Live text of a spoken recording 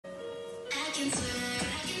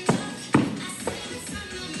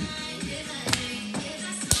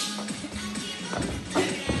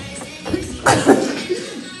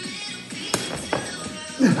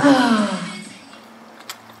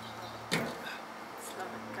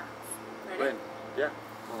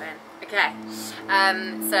Okay,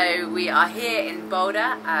 so we are here in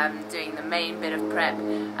Boulder doing the main bit of prep.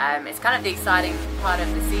 It's kind of the exciting part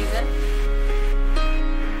of the season.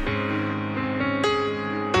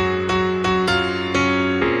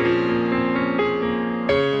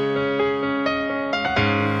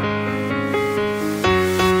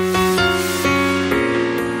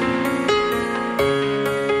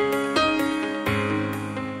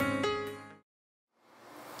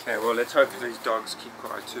 Okay, well let's hope these dogs keep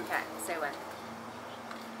quiet too. Okay, say when.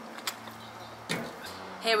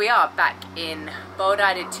 Here we are back in Boulder.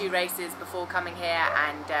 I did 2 races before coming here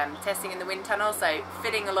and testing in the wind tunnel, so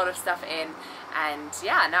fitting a lot of stuff in, and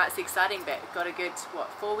yeah, now it's the exciting bit. Got a good, what,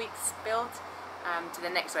 4 weeks build to the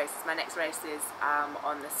next race. My next race is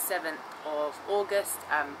on the 7th of August,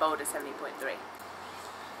 Boulder 70.3.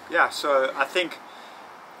 Yeah, so I think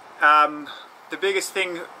the biggest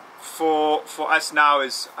thing for us now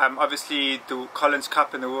is obviously the Collins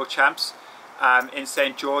Cup and the World Champs in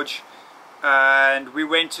St. George, and we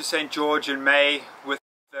went to St. George in May with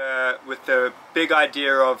the big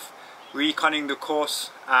idea of reconning the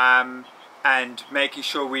course and making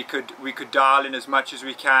sure we could dial in as much as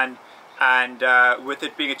we can, and with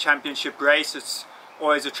it being a championship race, it's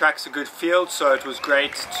always attracts a good field, so it was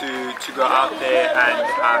great to go out there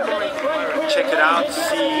and check it out,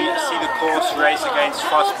 see the course, race against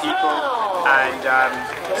fast people, and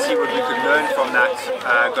see what we could learn from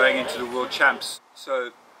that going into the World Champs. So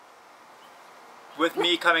with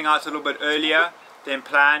me coming out a little bit earlier than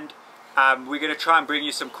planned, we're going to try and bring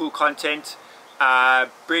you some cool content,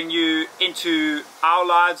 bring you into our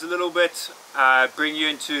lives a little bit, bring you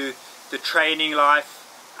into the training life,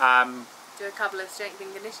 do a couple of strength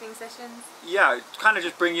and conditioning sessions. Yeah, kind of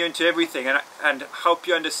just bring you into everything and help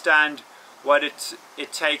you understand what it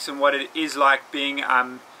takes and what it is like being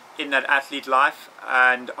in that athlete life.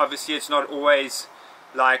 And obviously it's not always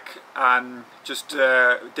like just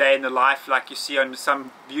a day in the life like you see on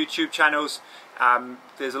some YouTube channels.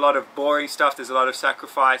 There's a lot of boring stuff, there's a lot of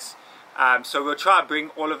sacrifice, so we'll try and bring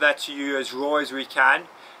all of that to you as raw as we can.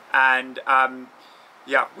 And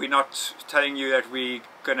yeah, we're not telling you that we're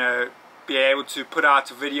gonna be able to put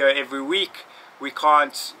out a video every week. We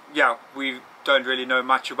can't, yeah, we don't really know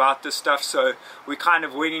much about this stuff, so we're kind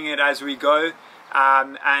of winging it as we go.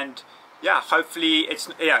 And yeah, hopefully it's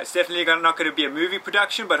definitely not going to be a movie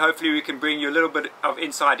production, but hopefully we can bring you a little bit of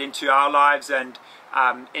insight into our lives and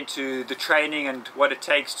into the training and what it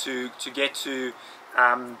takes to get to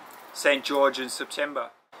St. George in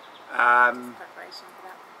September.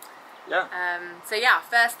 Yeah. So yeah,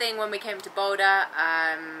 first thing when we came to Boulder,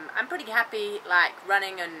 I'm pretty happy like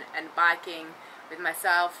running and biking with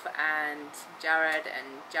myself and Jared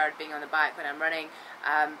being on the bike when I'm running,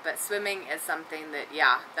 but swimming is something that,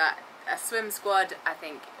 yeah, that a swim squad I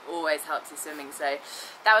think always helps you swimming. So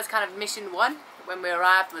that was kind of mission 1 when we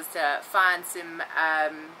arrived, was to find some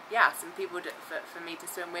yeah, some people for me to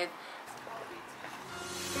swim with.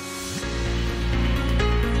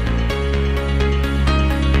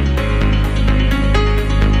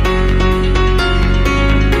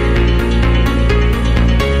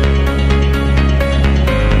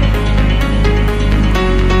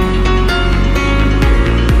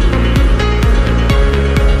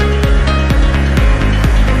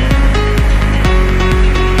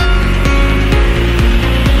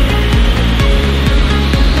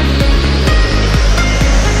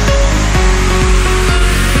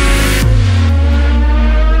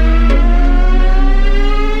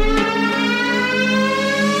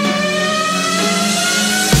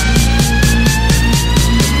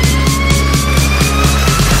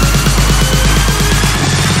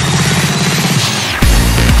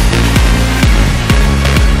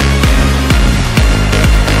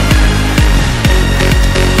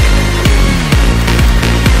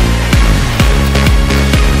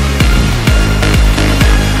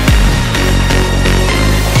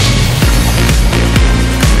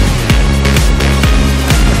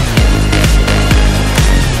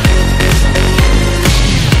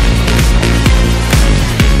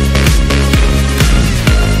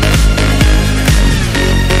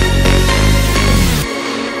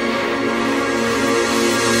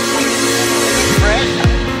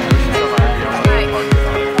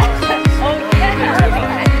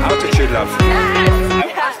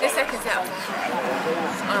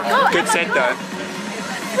 Good set though.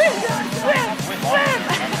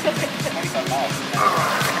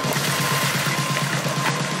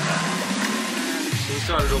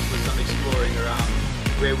 started off with some exploring around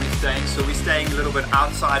where we're staying. So we're staying a little bit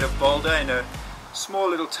outside of Boulder in a small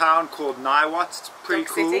little town called Niwot. It's pretty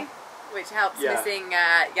Dog cool. City, which helps missing,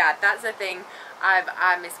 yeah, that's the thing.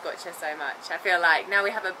 I miss Gotcha so much. I feel like now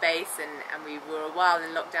we have a base, and we were a while in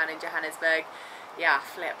lockdown in Johannesburg. Yeah,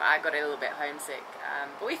 flip, I got a little bit homesick.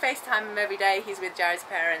 But we FaceTime him every day. He's with Jared's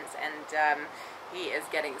parents, and he is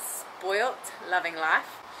getting spoilt, loving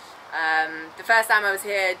life. The first time I was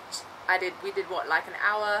here, we did what, like an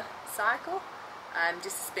hour cycle?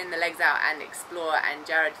 Just to spin the legs out and explore, and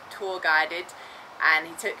Jared tour guided, and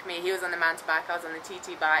he took me, he was on the mountain bike, I was on the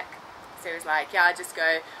TT bike, so he was like, yeah, I'll just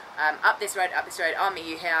go up this road, I'll meet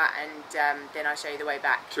you here, and then I'll show you the way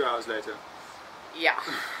back. 2 hours later. Yeah.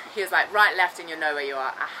 He was like, right, left, and you'll know where you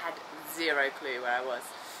are. I had zero clue where I was.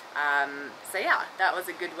 So yeah, that was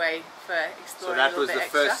a good way for exploring. So that a was bit the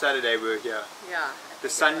extra. first Saturday we were here. Yeah. The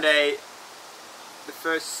Sunday, the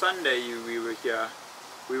first Sunday we were here,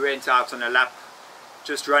 we went out on a lap,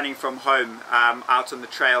 just running from home, out on the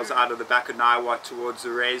trails out of the back of Niwot towards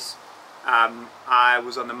the res. I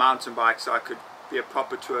was on the mountain bike, so I could be a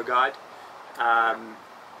proper tour guide. And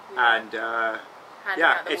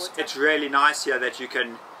yeah, it's really nice here that you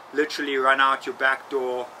can literally run out your back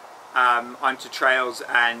door onto trails,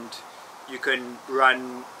 and you can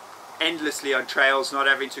run endlessly on trails, not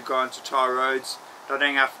having to go onto tar roads,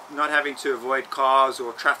 not having to avoid cars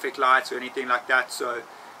or traffic lights or anything like that. So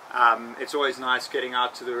it's always nice getting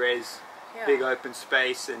out to the res, big open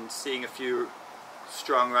space, and seeing a few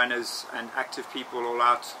strong runners and active people all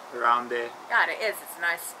out around there. Yeah, it is. It's a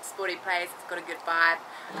nice sporty place. It's got a good vibe.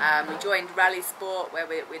 We joined Rally Sport, where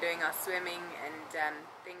we're doing our swimming and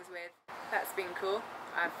things with. That's been cool.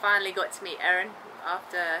 I finally got to meet Erin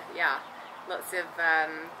after, yeah, lots of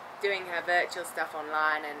doing her virtual stuff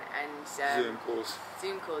online and Zoom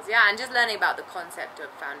calls, yeah, and just learning about the concept of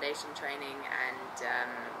foundation training, and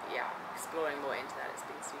yeah, exploring more into that. It's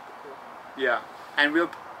been super cool. Yeah, and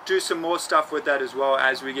we'll do some more stuff with that as well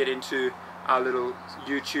as we get into our little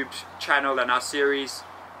YouTube channel and our series,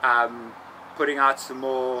 putting out some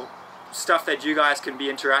more stuff that you guys can be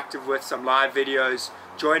interactive with, some live videos,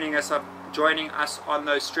 joining us on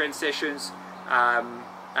those strength sessions,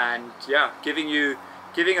 and yeah, giving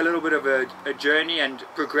a little bit of a journey and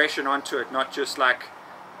progression onto it, not just like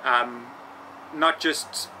not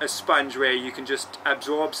just a sponge where you can just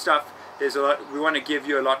absorb stuff. There's a lot, we want to give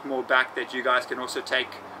you a lot more back that you guys can also take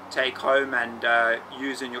home and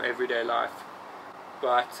use in your everyday life.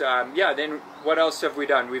 But yeah, then what else have we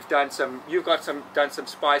done? We've done some. You've done some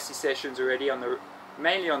spicy sessions already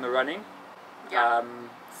mainly on the running. Yeah.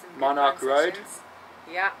 Monarch Road. Sessions.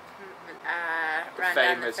 Yeah. Ran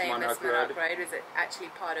down the famous Monarch Road. Was it actually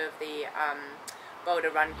part of the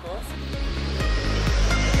Boulder run course?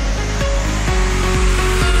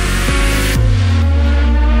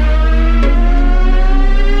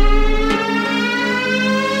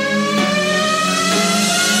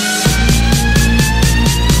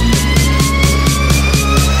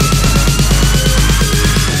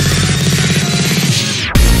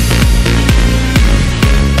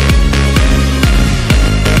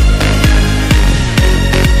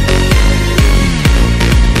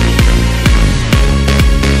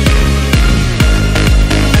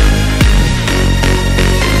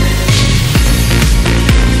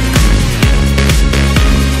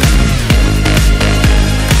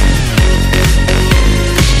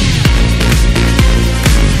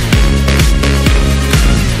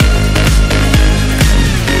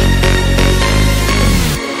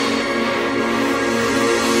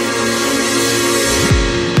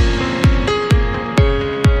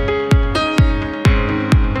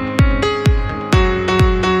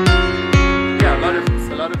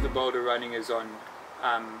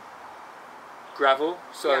 on gravel,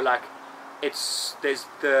 so like there's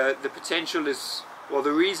the potential is, well,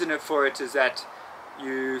 the reason for it is that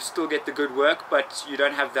you still get the good work, but you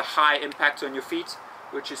don't have the high impact on your feet,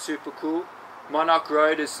 which is super cool. Monarch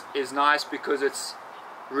Road is nice because it's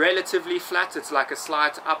relatively flat. It's like a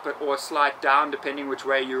slight up or a slight down depending which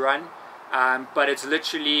way you run, but it's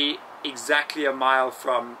literally exactly a mile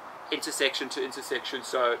from intersection to intersection,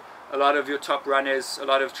 so a lot of your top runners, a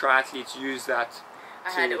lot of triathletes use that.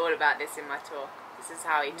 I heard all about this in my tour. This is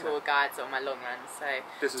how he tour guides all my long runs.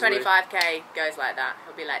 So 25k goes like that.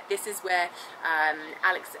 He'll be like, this is where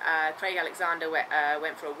Craig Alexander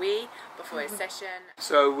went for a wee before his session.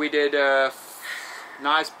 So we did a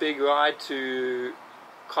nice big ride to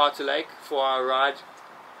Carter Lake, 4-hour ride.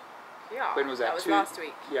 Yeah, when was that? That was last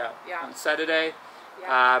week. Yeah, on Saturday.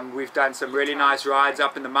 Yeah. We've done some really nice rides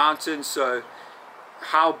up in the mountains. So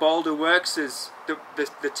how Boulder works is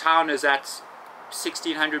the town is at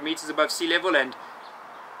 1600 meters above sea level, and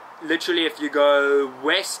literally if you go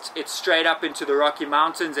west, it's straight up into the Rocky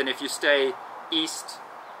Mountains, and if you stay east,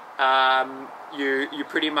 you're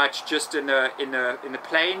pretty much just in the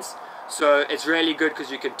plains. So it's really good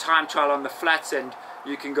because you can time trial on the flats, and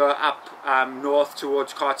you can go up north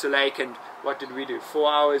towards Carter Lake. And what did we do?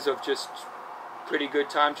 4 hours of just pretty good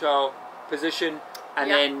time trial position,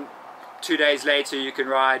 and then 2 days later you can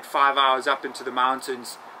ride 5 hours up into the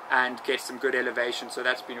mountains and get some good elevation. So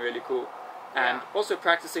that's been really cool. And also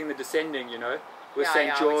practicing the descending, you know, with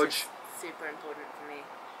St. George. Which is super important for me.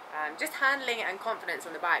 Just handling and confidence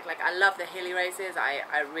on the bike. Like, I love the hilly races. I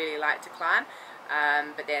really like to climb.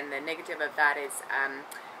 But then the negative of that is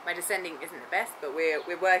my descending isn't the best, but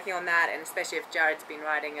we're working on that, and especially if Jared's been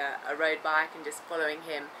riding a road bike and just following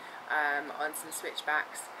him on some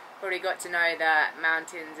switchbacks. Probably got to know the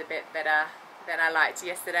mountains a bit better than I liked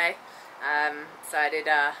yesterday. So I did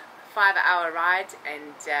a 5-hour ride,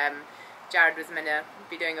 and Jared was meant to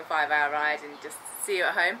be doing a 5-hour ride and just see you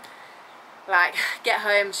at home. Like, get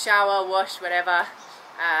home, shower, wash, whatever,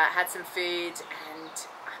 had some food, and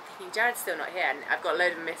I'm thinking Jared's still not here, and I've got a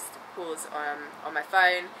load of missed calls on my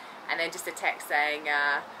phone, and then just a text saying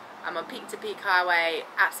I'm on Peak to Peak Highway,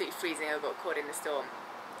 absolutely freezing, I got caught in the storm,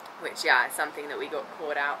 which is something that we got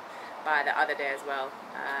caught out by the other day as well,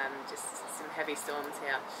 just some heavy storms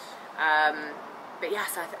here. But yeah,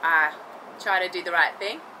 so I tried to do the right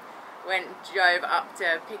thing, drove up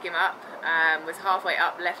to pick him up, was halfway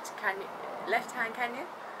up left-hand canyon,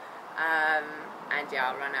 and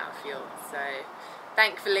yeah, I ran out of fuel. So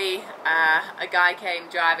thankfully a guy came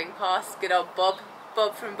driving past, good old Bob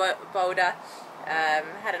from Boulder.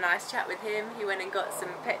 Had a nice chat with him. He went and got some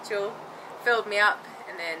petrol, filled me up,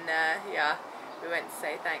 and then yeah, we went to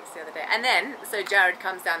say thanks the other day. And then, so Jared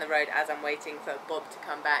comes down the road as I'm waiting for Bob to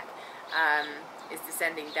come back, is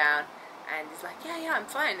descending down, and he's like, yeah, I'm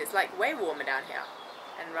fine, it's like way warmer down here,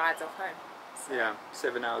 and rides off home. So, yeah,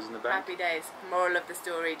 7 hours in the bank. Happy days. Moral of the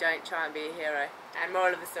story, don't try and be a hero. And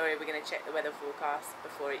moral of the story, we're going to check the weather forecast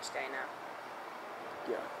before each day now.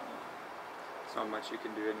 Yeah. There's not much you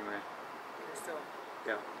can do anyway. In the storm.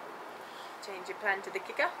 Yeah. Change your plan to the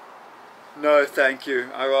kicker? No, thank you.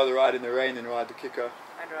 I'd rather ride in the rain than ride the kicker.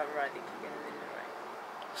 I'd rather ride the kicker than in the rain.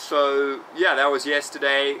 So, yeah, that was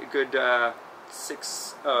yesterday. Good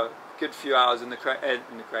good few hours in the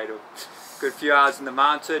cradle. Good few hours in the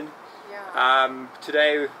mountain. Yeah.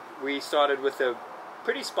 Today we started with a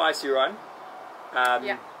pretty spicy run.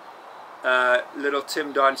 Little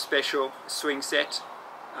Tim Don special swing set.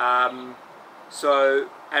 And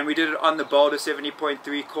we did it on the Boulder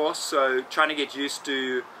 70.3 course, so trying to get used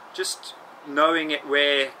to just knowing it,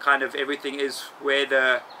 where kind of everything is, where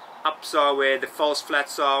the ups are, where the false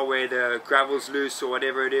flats are, where the gravel's loose or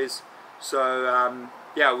whatever it is. So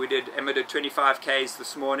yeah, Emma did 25 Ks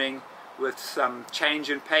this morning with some change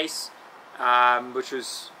in pace, which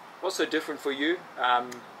was also different for you,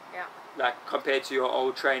 like compared to your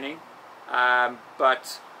old training.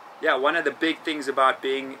 But yeah, one of the big things about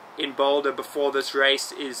being in Boulder before this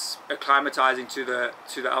race is acclimatizing to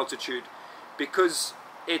the altitude, because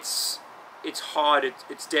it's hard.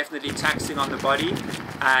 It's definitely taxing on the body,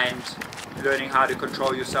 and learning how to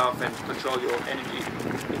control yourself and control your energy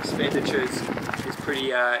expenditures is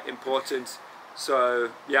pretty important.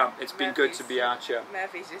 So yeah, it's been good to be out here.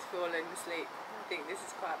 Murphy's just fallen asleep. I think this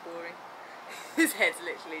is quite boring. His head's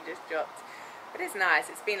literally just dropped. But it's nice.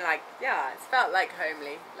 It's been like, yeah, it's felt like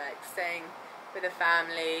homely, like staying with a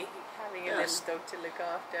family, having a little dog to look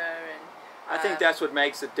after, and I think that's what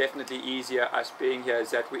makes it definitely easier, us being here,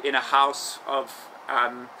 is that we're in a house of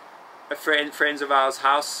friends of ours'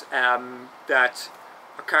 house that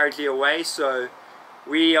are currently away, so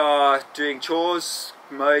we are doing chores,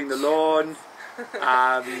 mowing the lawn.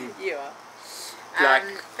 You are.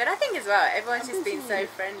 But I think as well, everyone's just been so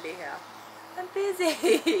friendly here. I'm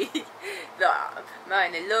busy.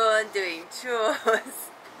 Mowing the lawn, doing chores.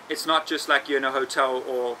 It's not just like you're in a hotel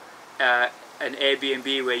or an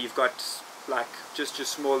Airbnb where you've got like just your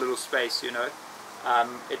small little space, you know.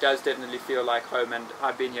 It does definitely feel like home, and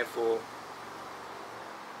I've been here for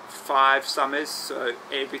 5 summers, so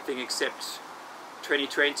everything except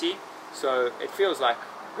 2020. So it feels like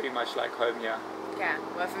pretty much like home here. Yeah,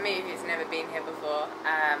 well, for me, who's never been here before,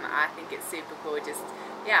 I think it's super cool. Just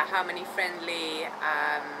how many friendly,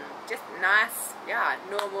 just nice,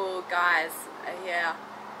 normal guys are here.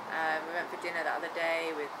 We went for dinner the other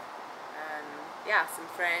day with some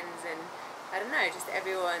friends, and I don't know, just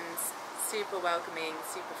everyone's super welcoming,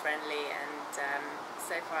 super friendly, and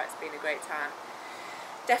so far it's been a great time.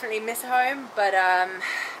 Definitely miss home, but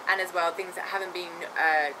and as well things that haven't been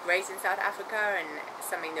great in South Africa, and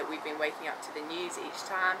something that we've been waking up to the news each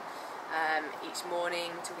time, each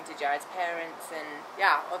morning, talking to Jared's parents, and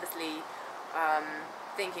yeah, obviously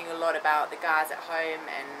thinking a lot about the guys at home,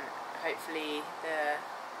 and hopefully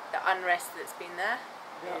the unrest that's been there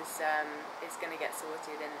is going to get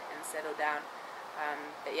sorted and settle down.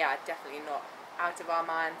 But yeah, definitely not out of our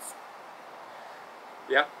minds.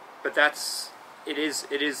 Yeah, but it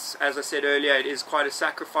is as I said earlier, it is quite a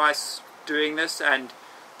sacrifice doing this, and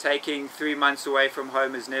taking 3 months away from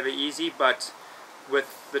home is never easy, but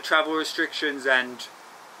with the travel restrictions and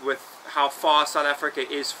with how far South Africa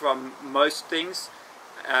is from most things,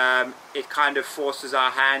 it kind of forces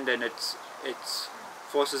our hand, and it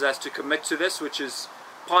forces us to commit to this, which is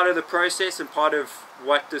part of the process and part of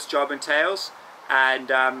what this job entails. And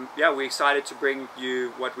yeah, we're excited to bring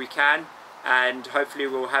you what we can, and hopefully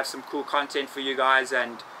we'll have some cool content for you guys,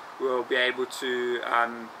 and we'll be able to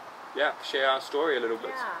yeah, share our story a little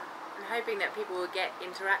bit. Yeah, I'm hoping that people will get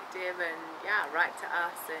interactive and yeah, write to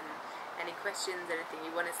us, and any questions, anything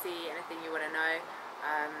you want to see, anything you want to know.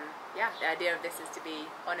 Yeah, the idea of this is to be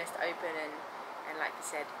honest, open, and like you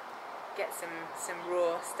said, get some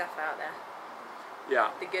raw stuff out there.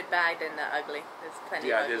 Yeah. The good, bad, and the ugly. There's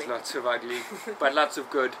plenty of ugly. Yeah, there's lots of ugly, but lots of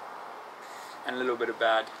good, and a little bit of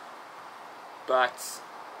bad. But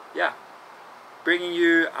yeah, bringing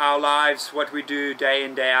you our lives, what we do day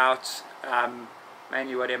in, day out,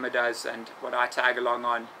 mainly what Emma does and what I tag along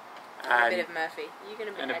on. And a bit of Murphy. You're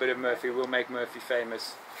gonna be and a bit of Murphy. We'll make Murphy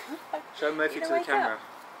famous. Show Murphy to the camera.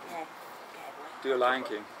 Yeah. Do a Lion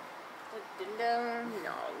King. No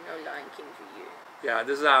Lion King for you. Yeah,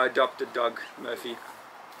 this is our adopted dog, Murphy.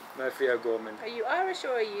 Murphy O'Gorman. Are you Irish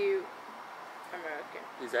or are you American?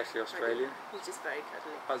 He's actually Australian. He's just very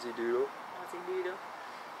cuddly. Aussie Doodle. Aussie Doodle.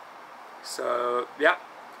 So, yeah.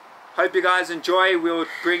 Hope you guys enjoy. We'll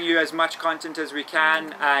bring you as much content as we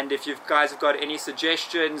can. And if you guys have got any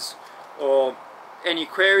suggestions or any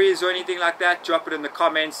queries or anything like that, drop it in the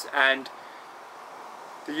comments, and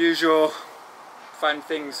the usual fun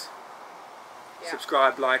things. Yeah.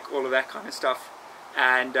 Subscribe, like, all of that kind of stuff.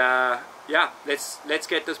 And yeah, let's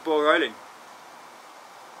get this ball rolling.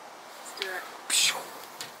 Let's do it.